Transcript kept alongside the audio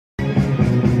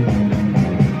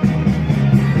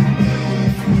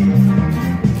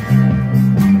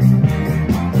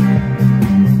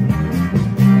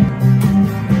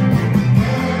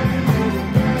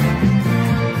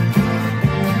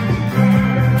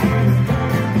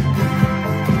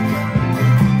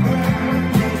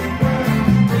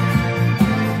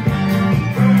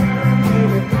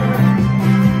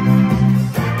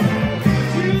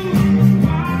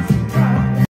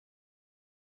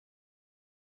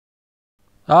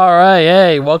Alright,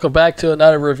 hey, welcome back to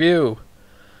another review.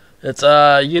 It's,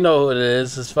 you know who it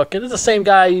is. It's the same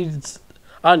guy who's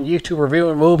on YouTube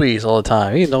reviewing movies all the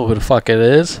time. You know who the fuck it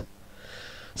is.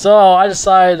 So, I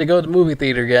decided to go to the movie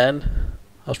theater again.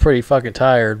 I was pretty fucking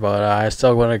tired, but I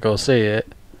still want to go see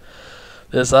it.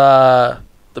 It's, The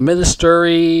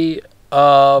Ministry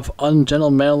of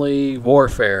Ungentlemanly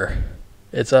Warfare.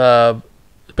 It's,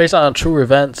 based on true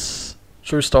events,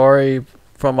 true story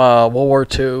from, World War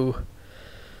II.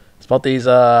 It's about these,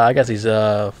 I guess these,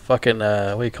 fucking,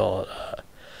 what do you call it?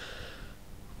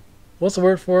 What's the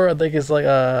word for it? I think it's like,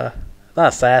 not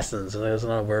assassins. There's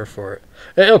another word for it.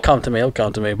 It'll come to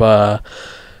me, but,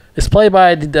 it's played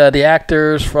by the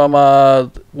actors from,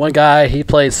 one guy, he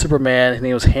played Superman, and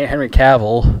he was Henry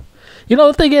Cavill. You know,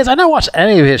 the thing is, I never watched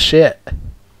any of his shit.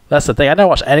 That's the thing, I never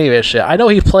watched any of his shit. I know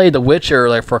he played The Witcher,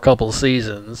 like, for a couple of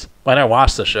seasons, but I never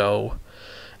watched the show.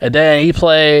 And then he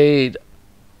played...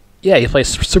 Yeah, he plays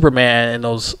Superman in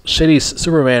those shitty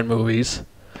Superman movies,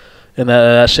 in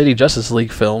the shitty Justice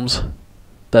League films,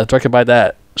 that's directed by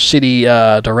that shitty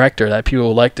director that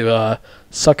people like to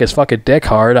suck his fucking dick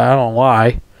hard. I don't know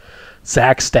why.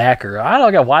 Zack Stacker. I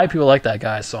don't get why people like that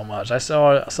guy so much. I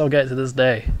still get it to this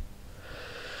day.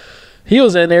 He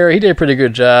was in there. He did a pretty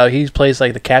good job. He plays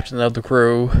like the captain of the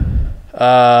crew.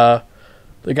 The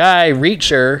guy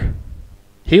Reacher.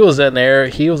 He was in there.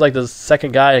 He was like the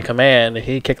second guy in command.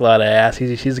 He kicked a lot of ass.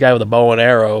 He's the guy with the bow and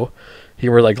arrow. He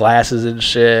wore like glasses and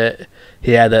shit.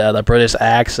 He had the British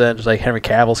accent, just like Henry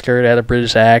Cavill's character had a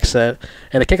British accent.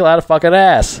 And they kick a lot of fucking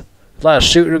ass. A lot of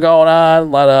shooting going on. A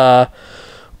lot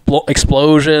of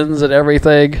explosions and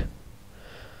everything.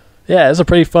 Yeah, it's a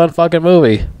pretty fun fucking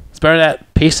movie. It's better than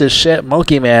that piece of shit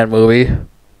Monkey Man movie.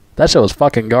 That shit was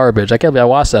fucking garbage. I can't believe I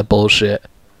watched that bullshit.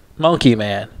 Monkey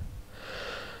Man.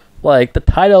 Like, the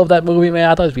title of that movie, man,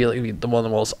 I thought it would be one of the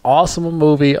most awesome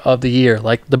movie of the year.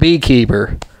 Like, The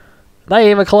Beekeeper. Not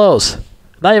even close.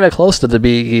 Not even close to The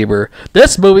Beekeeper.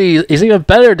 This movie is even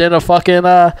better than a fucking,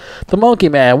 The Monkey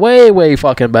Man. Way, way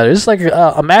fucking better. This is like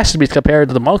a masterpiece compared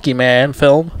to the Monkey Man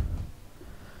film.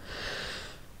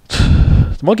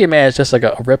 The Monkey Man is just like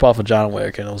a rip-off of John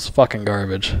Wick, and it was fucking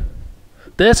garbage.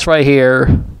 This right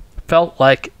here felt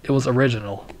like it was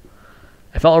original.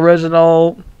 It felt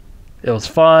original. It was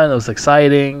fun. It was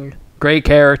exciting. Great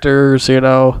characters, you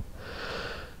know.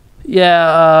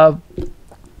 Yeah,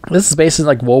 this is based in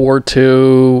like World War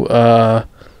II.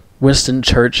 Winston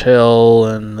Churchill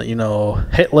and, you know,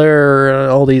 Hitler and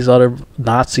all these other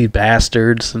Nazi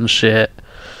bastards and shit.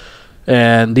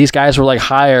 And these guys were like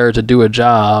hired to do a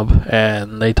job,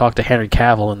 and they talked to Henry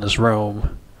Cavill in this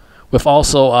room, with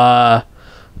also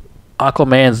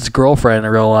Aquaman's girlfriend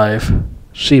in real life.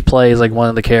 She plays like one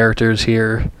of the characters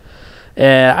here.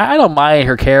 And I don't mind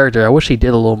her character. I wish she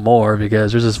did a little more,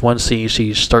 because there's this one scene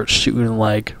she starts shooting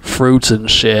like fruits and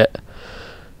shit,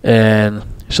 and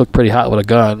she looked pretty hot with a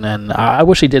gun. And I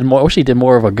wish she did more. I wish she did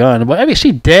more of a gun. But I mean,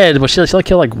 she did. But she only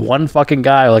killed like one fucking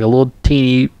guy with like a little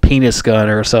teeny penis gun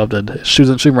or something.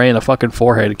 Shooting right in the fucking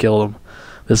forehead and killed him.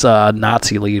 This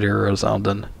Nazi leader or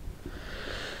something.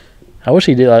 I wish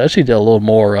she did. I wish she did a little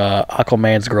more.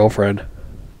 Aquaman's girlfriend.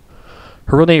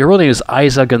 Her real name is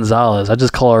Isa Gonzalez. I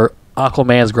just call her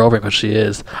Aquaman's girlfriend because she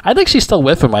is. I think she's still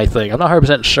with him, I think. I'm not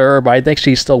 100% sure, but I think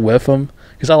she's still with him.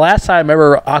 Because the last time I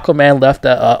remember Aquaman left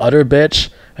that other bitch,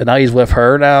 and now he's with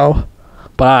her now.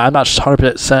 But I'm not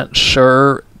 100%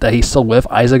 sure that he's still with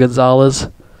Isa Gonzalez.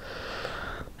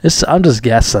 I'm just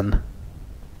guessing.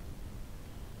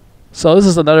 So this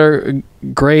is another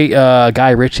great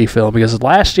Guy Ritchie film, because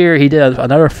last year he did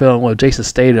another film with Jason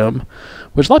Statham,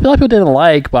 which a lot of people didn't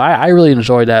like, but I really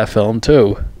enjoyed that film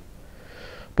too.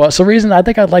 But for some reason, I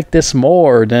think I like this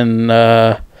more than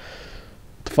the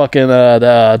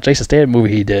Jason Statham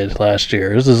movie he did last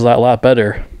year. This is a lot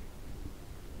better,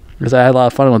 because I had a lot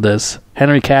of fun with this.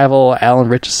 Henry Cavill, Alan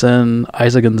Richardson,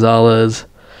 Isa Gonzalez.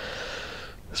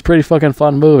 It's a pretty fucking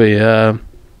fun movie.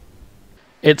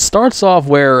 It starts off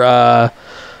where I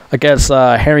guess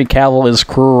Henry Cavill and his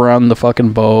crew were on the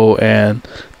fucking boat, and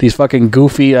these fucking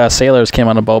goofy sailors came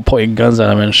on the boat pointing guns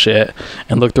at him and shit,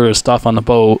 and looked through his stuff on the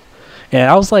boat. And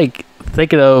I was like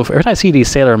thinking of, every time I see these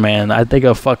Sailor Man, I think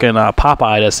of fucking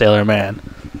Popeye the Sailor Man.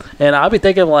 And I'll be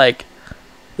thinking like,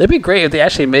 it'd be great if they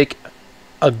actually make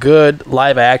a good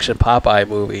live action Popeye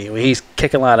movie when he's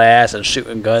kicking a lot of ass and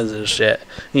shooting guns and shit.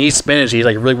 And he's spinning, he's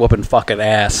like really whooping fucking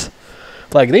ass.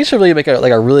 Like, they should really make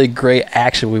a really great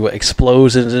action movie with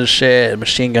explosions and shit and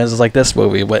machine guns. It's like this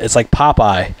movie, but it's like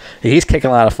Popeye. And he's kicking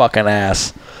a lot of fucking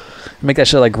ass. Make that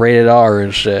shit like rated R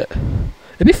and shit.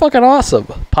 It'd be fucking awesome.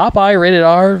 Popeye, rated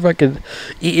R, fucking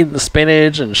eating the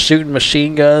spinach and shooting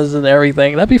machine guns and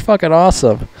everything. That'd be fucking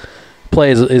awesome.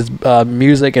 play his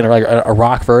music in like a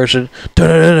rock version.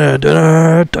 Man,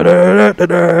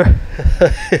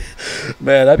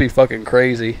 that'd be fucking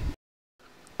crazy.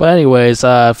 But anyways,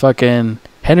 fucking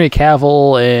Henry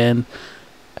Cavill and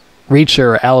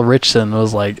Reacher Al Richardson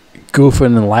was like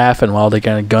goofing and laughing while they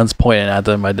got guns pointing at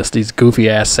them by just these goofy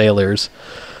ass sailors.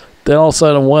 Then all of a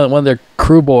sudden, one of their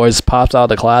crew boys pops out of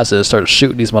the closet, started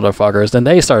shooting these motherfuckers. Then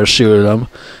they started shooting them.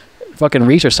 Fucking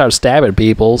Reacher started stabbing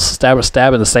people, stabbing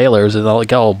the sailors, and it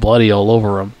got all bloody all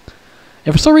over them.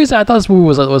 And for some reason, I thought this movie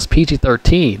was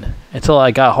PG-13 until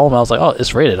I got home. I was like, oh,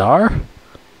 it's rated R.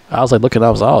 I was like looking up,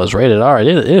 I was like, oh, it's rated R. It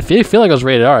didn't feel like it was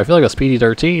rated R. I feel like it was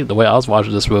PG-13 the way I was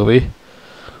watching this movie.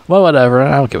 Well, whatever.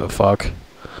 I don't give a fuck.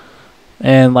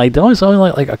 And like, there's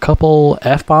only like a couple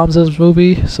F-bombs in this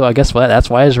movie, so I guess that's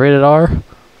why it's rated R.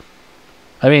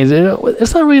 I mean,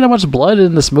 it's not really that much blood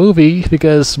in this movie,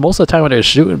 because most of the time when they're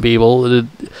shooting people, they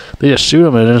just shoot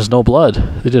them and there's no blood.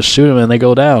 They just shoot them and they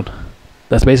go down.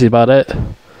 That's basically about it.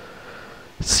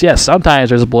 So, yeah, sometimes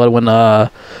there's blood when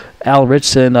Al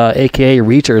Richardson, a.k.a.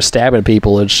 Reacher, is stabbing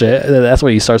people and shit. That's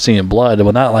when you start seeing blood,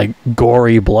 but not like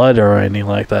gory blood or anything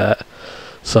like that.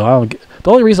 So I don't. The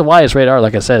only reason why it's rated R,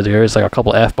 like I said, there's like a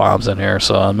couple F-bombs in here,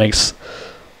 so it makes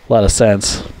a lot of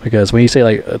sense. Because when you say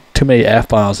like too many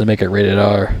F-bombs, they make it rated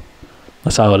R.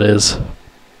 That's how it is.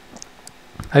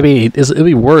 I mean, it'd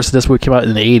be worse if this movie came out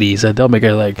in the 80s, and they'll make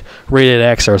it like rated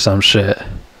X or some shit.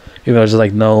 Even though there's just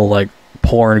like no like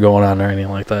porn going on or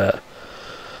anything like that.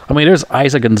 I mean, there's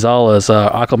Isa Gonzalez,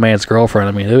 Aquaman's girlfriend.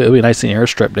 I mean, it'd be nice seeing her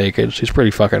strip naked. She's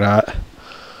pretty fucking hot.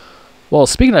 Well,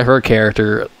 speaking of her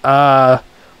character,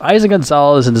 Isa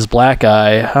Gonzalez and this black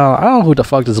guy, I don't know who the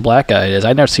fuck this black guy is.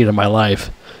 I've never seen him in my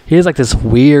life. He has like this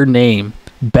weird name.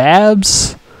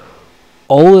 Babs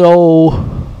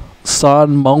Olio San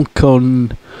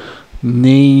Monkon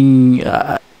Ning.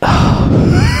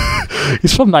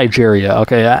 He's from Nigeria.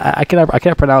 Okay, I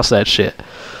can't pronounce that shit.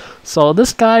 So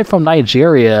this guy from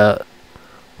Nigeria,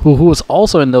 who was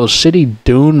also in those shitty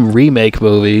Dune remake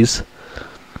movies,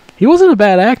 he wasn't a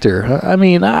bad actor. I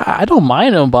mean, I don't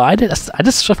mind him, but this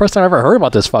is the first time I ever heard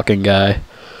about this fucking guy.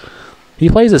 He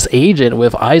plays this agent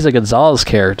with Isa Gonzalez's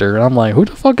character, and I'm like, who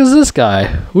the fuck is this guy?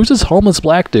 Who's this homeless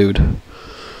black dude?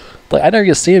 Like, I never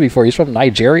even seen him before. He's from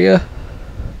Nigeria.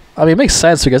 I mean, it makes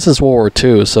sense because this is World War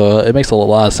II, so it makes a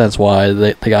lot of sense why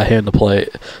they got him to play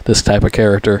this type of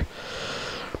character.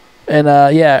 And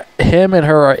yeah, him and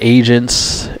her are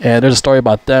agents, and there's a story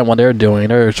about them, what they're doing.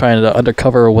 They're trying to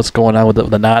undercover what's going on with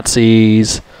the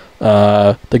Nazis.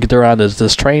 They're on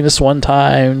this train this one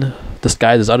time,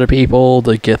 disguised as other people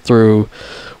to get through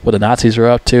what the Nazis are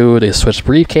up to. They switched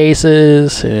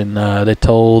briefcases, and they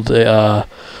told the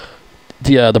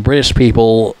British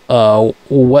people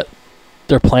what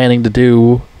they're planning to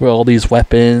do with all these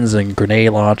weapons and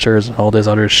grenade launchers and all this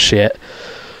other shit.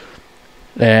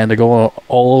 And they're going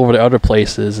all over the other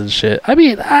places and shit. I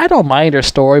mean, I don't mind their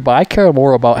story, but I care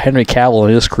more about Henry Cavill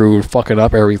and his crew fucking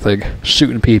up everything,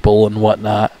 shooting people and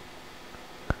whatnot.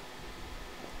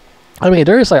 I mean,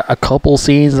 there's like a couple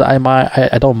scenes that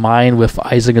I don't mind with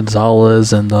Isa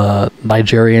Gonzalez and the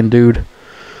Nigerian dude.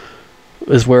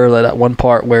 Is where that one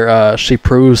part where she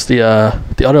proves the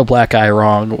other black guy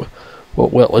wrong.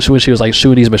 When she was like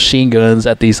shooting these machine guns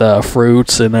at these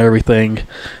fruits and everything,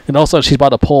 and also she's about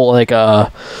to pull like a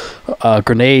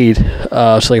grenade.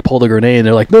 She like pulled a grenade, and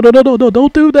they're like, no,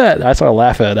 don't do that. I started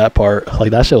laughing at that part.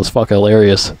 Like, that shit was fucking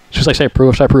hilarious. She was like, should I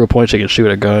prove a point she can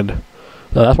shoot a gun?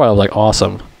 So that's why I was like,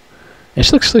 awesome. And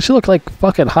she looked like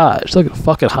fucking hot. She looked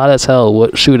fucking hot as hell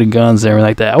with shooting guns and everything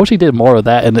like that. I wish he did more of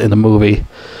that in the movie,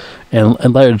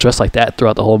 and let her dress like that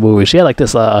throughout the whole movie. She had like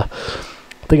this I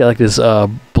think like this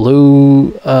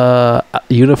blue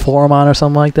uniform on or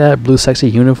something like that, blue sexy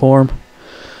uniform.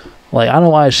 Like, I don't know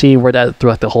why she wore that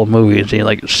throughout the whole movie, and she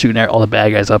like shooting all the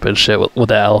bad guys up and shit with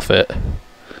that outfit.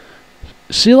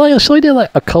 She only did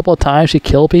like a couple of times. She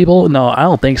killed people. No, I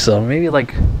don't think so. Maybe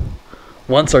like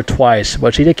once or twice,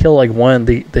 but she did kill like one of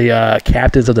the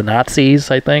captains of the Nazis,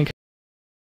 I think.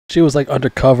 She was like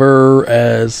undercover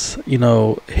as, you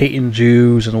know, hating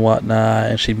Jews and whatnot,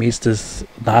 and she meets this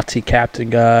Nazi captain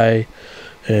guy,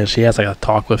 and she has like a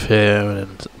talk with him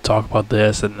and talk about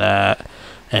this and that,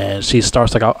 and she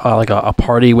starts like a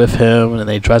party with him, and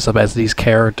they dress up as these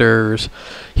characters.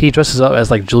 He dresses up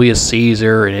as like Julius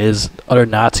Caesar, and his other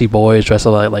Nazi boys dress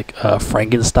up like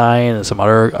Frankenstein and some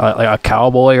other like a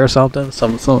cowboy or something,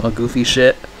 some goofy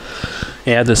shit.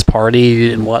 And had this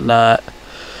party and whatnot.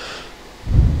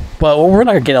 But we're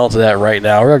not going to get into that right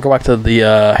now. We're going to go back to the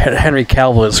Henry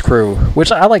Cavill's crew,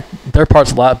 which I like their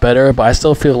parts a lot better, but I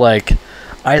still feel like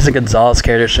Isa Gonzalez's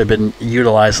character should have been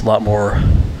utilized a lot more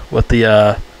with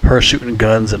her her shooting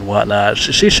guns and whatnot.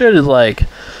 She should have, like,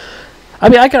 I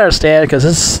mean, I can understand because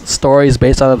this story is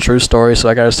based on a true story, so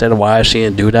I can understand why she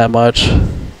didn't do that much.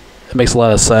 It makes a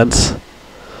lot of sense.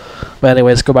 But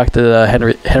anyways, go back to the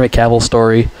Henry Cavill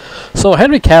story. So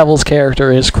Henry Cavill's character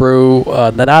and his crew,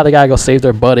 now they gotta go save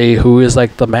their buddy, who is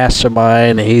like the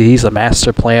mastermind. He's a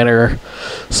master planner.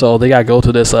 So they gotta go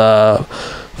to this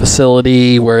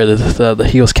facility where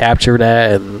he was captured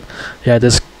at, and yeah,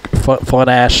 this fun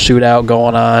ass shootout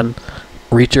going on.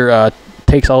 Reacher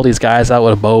takes all these guys out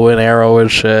with a bow and arrow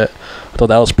and shit. I thought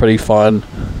that was pretty fun.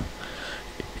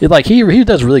 He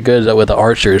does really good with the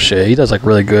archer shit. He does like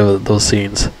really good with those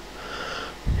scenes.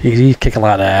 He's kicking a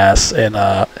lot of ass, and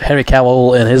Henry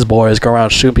Cavill and his boys go around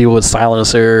shooting people with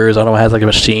silencers. I don't know, has like a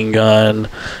machine gun,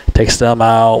 takes them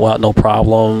out without no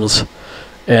problems,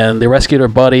 and they rescue their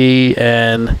buddy,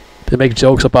 and they make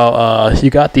jokes about you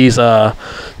got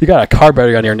a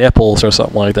carburetor on your nipples or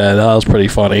something like that. That was pretty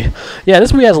funny. Yeah,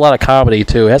 this movie has a lot of comedy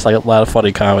too. It has like a lot of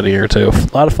funny comedy here too.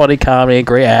 A lot of funny comedy,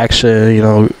 great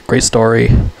action, great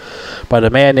story by the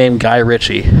man named Guy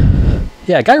Ritchie.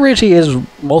 Yeah, Guy Ritchie is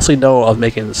mostly known of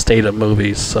making Statham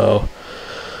movies, so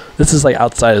this is like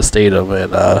outside of Statham,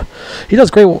 and he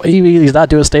does great. He's not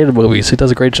doing Statham movies. He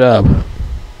does a great job.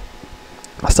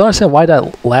 I still don't understand why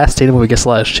that last Statham movie gets a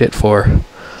lot of shit for.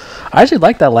 I actually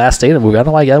like that last Statham movie. I don't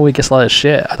know why that movie gets a lot of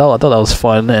shit. I thought that was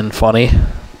fun and funny.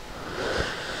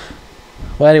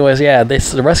 Well, anyways, yeah, they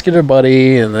rescue their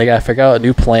buddy, and they gotta figure out a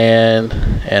new plan.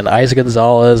 And Isaac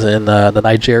Gonzalez and the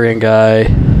Nigerian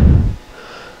guy,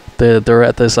 they're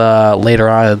at this later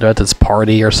on. They're at this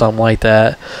party or something like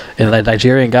that, and the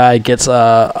Nigerian guy gets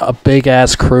a big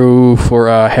ass crew for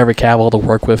Henry Cavill to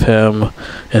work with him,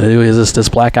 and there's this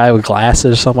black guy with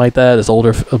glasses or something like that. This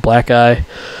older black guy.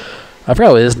 I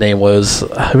forgot what his name was.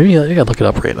 Maybe I gotta look it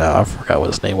up right now. I forgot what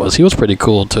his name was. He was pretty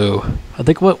cool too. I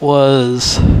think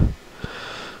was it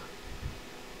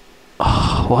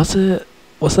Halu?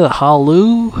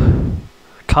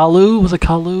 Kalu? Was it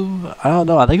Kalu? I don't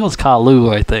know. I think it was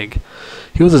Kalu, I think.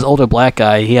 He was this older black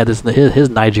guy. He had his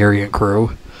Nigerian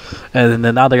crew. And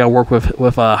then now they got to work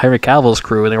with Henry Cavill's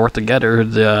crew, and they work together.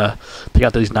 They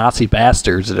got these Nazi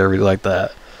bastards and everything like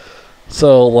that.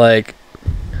 So, like,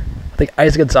 I think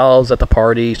Isaac Gonzalez at the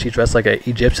party. She's dressed like an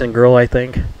Egyptian girl, I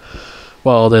think.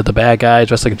 Well, the bad guy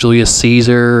dressed like Julius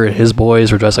Caesar, and his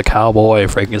boys were dressed like Cowboy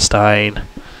and Frankenstein.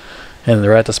 And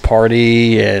they're at this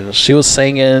party, and she was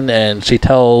singing, and she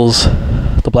tells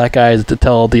the black guys to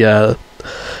tell the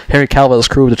Henry Cavill's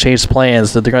crew to change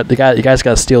plans. That you guys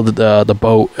got to steal the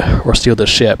boat or steal the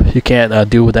ship. You can't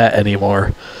do that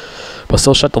anymore. But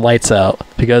still shut the lights out,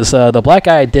 because the black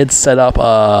guy did set up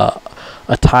a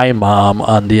time bomb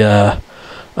on the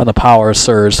power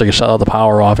surge, so you can shut all the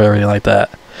power off, everything like that.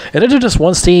 And there's just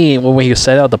one scene when he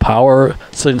set out the power,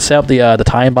 so he set up the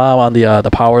time bomb on the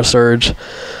power surge.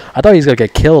 I thought he was gonna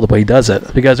get killed, but he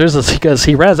doesn't, because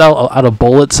he runs out of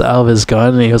bullets out of his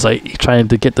gun, and he was like trying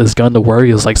to get this gun to work.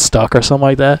 He was like stuck or something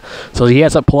like that, so he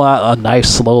ends up pulling out a knife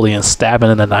slowly and stabbing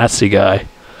in the Nazi guy.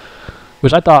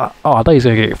 Which I thought he was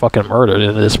gonna get fucking murdered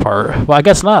in this part. Well, I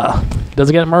guess not. He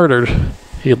doesn't get murdered.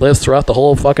 He lives throughout the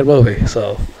whole fucking movie,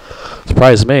 so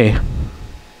surprised me.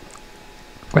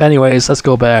 But anyways, let's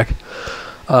go back.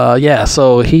 Yeah,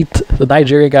 so the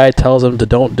Nigerian guy tells him to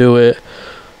don't do it.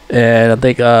 And I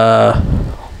think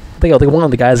one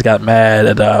of the guys got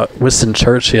mad at Winston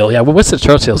Churchill. Yeah, well, Winston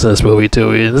Churchill's in this movie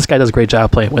too. This guy does a great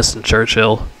job playing Winston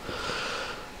Churchill.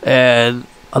 And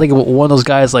I think one of those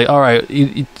guys like, all right,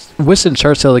 Winston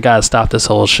Churchill, they gotta stop this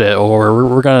whole shit, or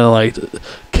we're gonna like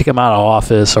kick him out of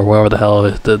office or whatever the hell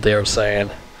they were saying.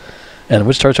 And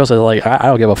Winston Churchill said like, I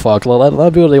don't give a fuck. Let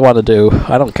them do what they want to do.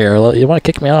 I don't care. You want to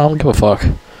kick me out? I don't give a fuck.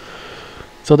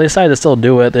 So they decided to still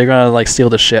do it. They're gonna like steal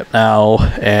the ship now,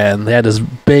 and they had this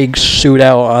big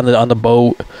shootout on the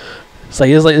boat. This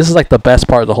is like the best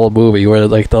part of the whole movie, where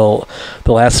like the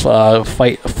last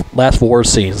last war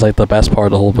scene is like the best part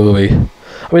of the whole movie.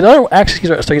 I mean, the other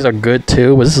action scenes are good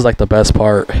too, but this is like the best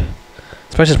part.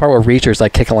 Especially the part where Reacher's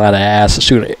like kicking a lot of ass,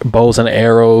 shooting bows and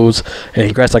arrows, and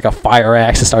he grabs like a fire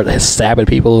axe and starts stabbing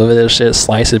people with it and shit,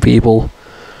 slicing people.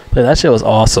 But that shit was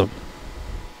awesome.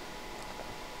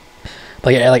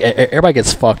 Like everybody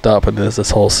gets fucked up in this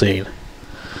whole scene.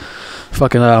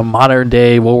 Fucking modern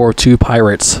day World War II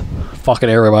pirates fucking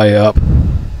everybody up.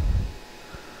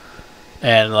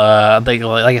 And like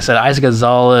I said, Isaac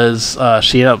Gonzalez,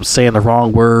 she ended up saying the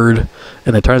wrong word,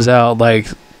 and it turns out like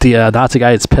the Nazi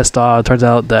guy is pissed off. It turns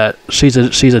out that she's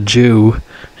a Jew,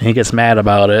 and he gets mad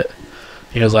about it.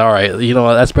 He goes, all right, you know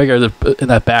what, let's bring her in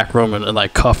that back room and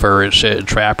like cuff her and shit and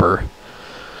trap her.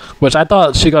 Which I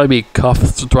thought she gonna be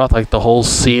cuffed throughout like the whole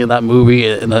scene in that movie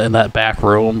in that back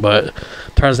room, but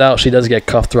turns out she does get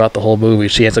cuffed throughout the whole movie.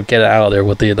 She ends up getting out of there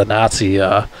with the Nazi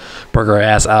bring her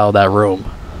ass out of that room,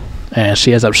 and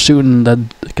she ends up shooting the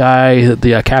guy,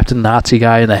 the Captain Nazi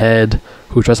guy in the head,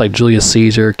 who dressed like Julius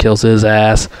Caesar, kills his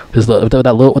ass with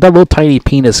that little tiny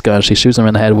penis gun. She shoots him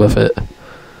in the head with it.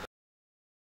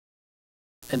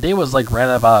 And they was like ran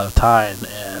out of time,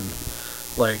 and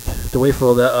like to wait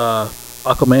for that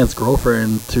Aquaman's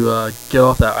girlfriend to get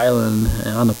off that island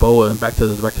and on the boat and back to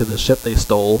the ship they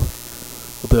stole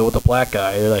with the black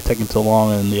guy. They're like taking too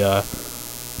long, and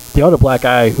the other black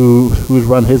guy who's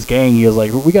run his gang, he was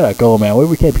like, "We gotta go, man.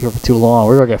 We can't be here for too long.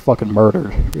 We're gonna get fucking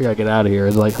murdered. We gotta get out of here."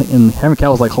 It's like, and Henry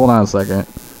Cavill was like, "Hold on a second."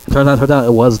 Turns out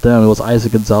it was them. It was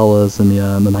Isaac Gonzalez and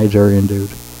the Nigerian dude.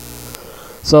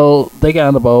 So they get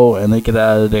on the boat and they get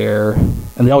out of there,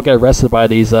 and they all get arrested by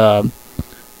these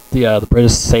the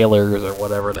British sailors or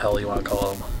whatever the hell you want to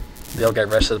call them. They all get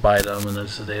arrested by them, and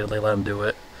they let them do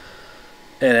it.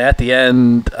 And at the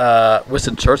end,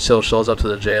 Winston Churchill shows up to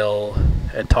the jail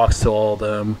and talks to all of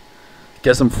them,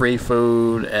 gives them free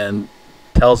food, and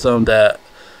tells them that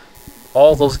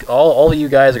all of you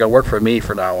guys are gonna work for me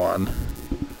from now on.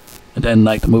 And then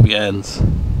like the movie ends,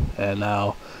 and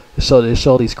now they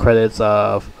show these credits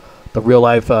of the real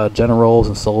life generals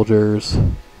and soldiers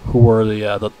who were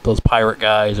those pirate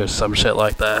guys or some shit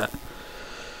like that.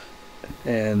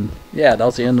 And yeah, that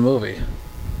was the end of the movie.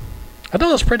 I thought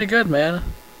it was pretty good, man.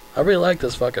 I really liked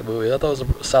this fucking movie. I thought it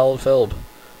was a solid film.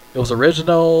 It was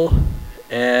original,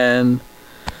 and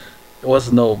it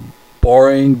wasn't no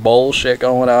boring bullshit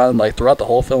going on. Like throughout the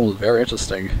whole film, it was very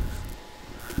interesting.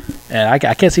 And I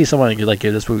can't see someone like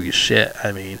give this movie shit.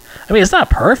 I mean, it's not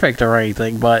perfect or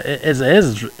anything, but it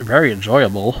is very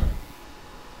enjoyable.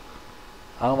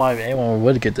 I don't mind if anyone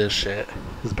would get this shit.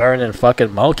 It's better than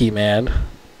fucking Monkey Man.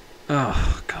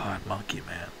 Oh god, Monkey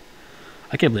Man.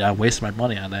 I can't believe I wasted my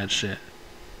money on that shit.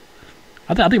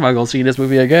 I think I'm gonna go see this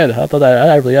movie again. I thought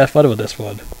I really had fun with this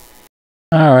one.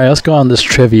 Alright, let's go on this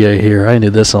trivia here. I didn't do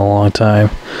this in a long time.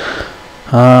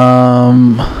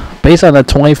 Based on the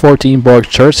 2014 book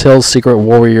Churchill's Secret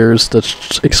Warriors,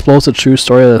 explores the true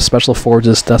story of the Special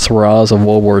Forces Desperados of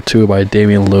World War II by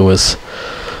Damian Lewis.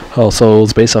 Oh, so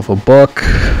it's based off a book.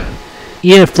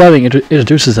 Ian Fleming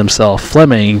introduces himself.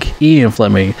 Ian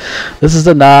Fleming. This is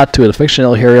a nod to the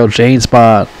fictional hero James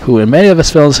Bond, who in many of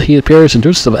his films he appears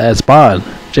introduced as Bond.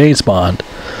 James Bond.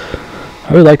 I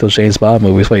really like those James Bond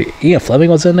movies. Wait, Ian Fleming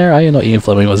was in there? I didn't know Ian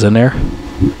Fleming was in there.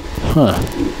 Huh.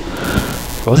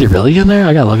 Was he really in there?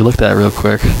 I gotta look at that real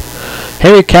quick.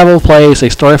 Henry Cavill plays a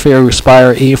story figure who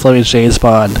inspired Ian Fleming's James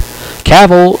Bond.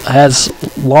 Cavill has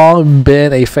long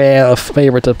been a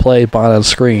favorite to play Bond on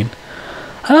screen.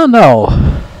 I don't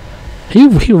know. He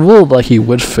looked like he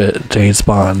would fit James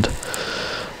Bond.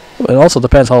 It also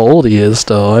depends how old he is,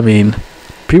 though. I mean,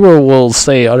 people will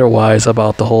say otherwise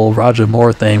about the whole Roger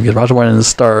Moore thing, because Roger Moore didn't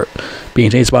start being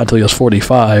James Bond until he was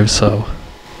 45, so...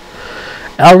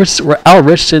 Al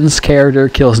Richton's character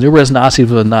kills numerous Nazis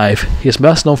with a knife. He is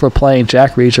best known for playing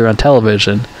Jack Reacher on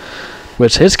television,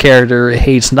 which his character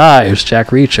hates knives, Jack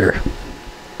Reacher.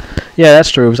 Yeah, that's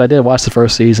true, because I did watch the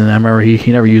first season. I remember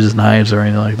he never uses knives or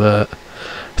anything like that.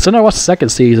 So I watched the second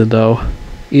season, though.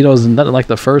 You know, it was nothing like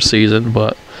the first season,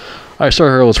 but I sure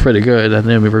heard it was pretty good, and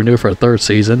then we renewed for a third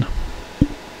season.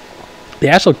 The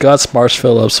actual Gus Marsh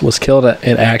Phillips was killed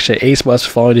in action 8 months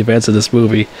following the events of this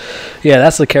movie. Yeah,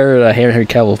 that's the character that Henry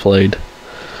Cavill played.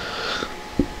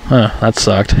 Huh, that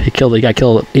sucked. He got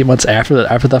killed 8 months after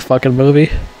that fucking movie.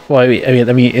 Well, I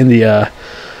mean, in the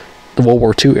World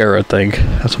War II era thing.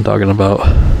 That's what I'm talking about.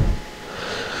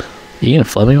 Ian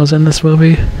Fleming was in this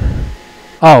movie.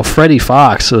 Oh, Freddie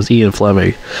Fox was Ian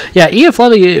Fleming. Yeah, Ian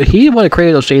Fleming. He would have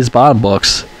created those James Bond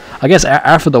books. I guess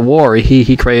after the war,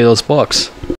 he created those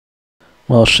books.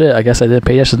 Well, shit, I guess I didn't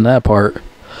pay attention to that part.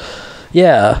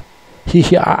 Yeah,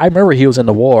 I remember he was in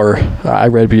the war. I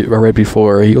read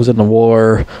before he was in the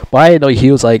war, but I didn't know he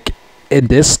was like in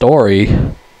this story.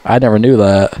 I never knew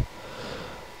that.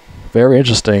 Very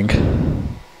interesting.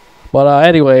 But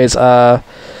anyways, yeah,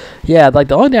 like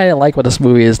the only thing I didn't like with this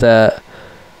movie is that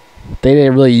they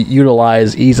didn't really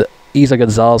utilize Isa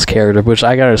Gonzalez's character, which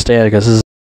I can understand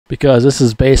because this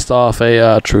is based off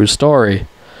a true story.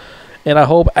 And I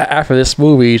hope after this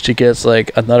movie she gets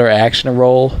like another action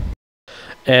role.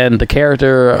 And the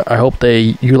character, I hope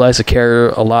they utilize the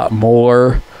character a lot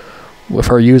more with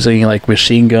her using like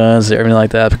machine guns and everything like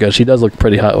that, because she does look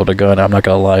pretty hot with a gun. I'm not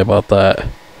gonna lie about that.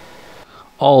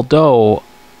 Although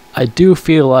I do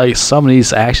feel like some of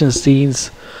these action scenes,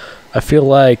 I feel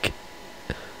like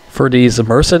for these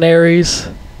mercenaries,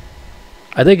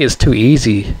 I think it's too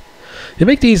easy. They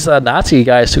make these Nazi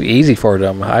guys too easy for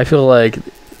them. I feel like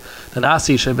the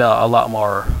Nazis should be a lot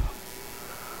more.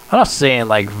 I'm not saying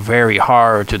like very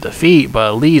hard to defeat, but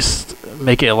at least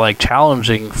make it like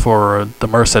challenging for the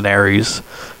mercenaries,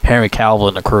 Henry Cavill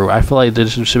and the crew. I feel like they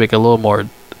should make it a little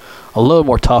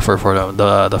more tougher for them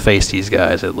to face these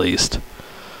guys at least.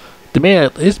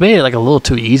 It's made it like a little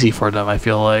too easy for them. I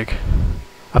feel like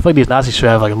these Nazis should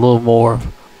have like a little more.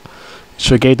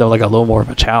 Should have gave them like a little more of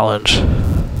a challenge.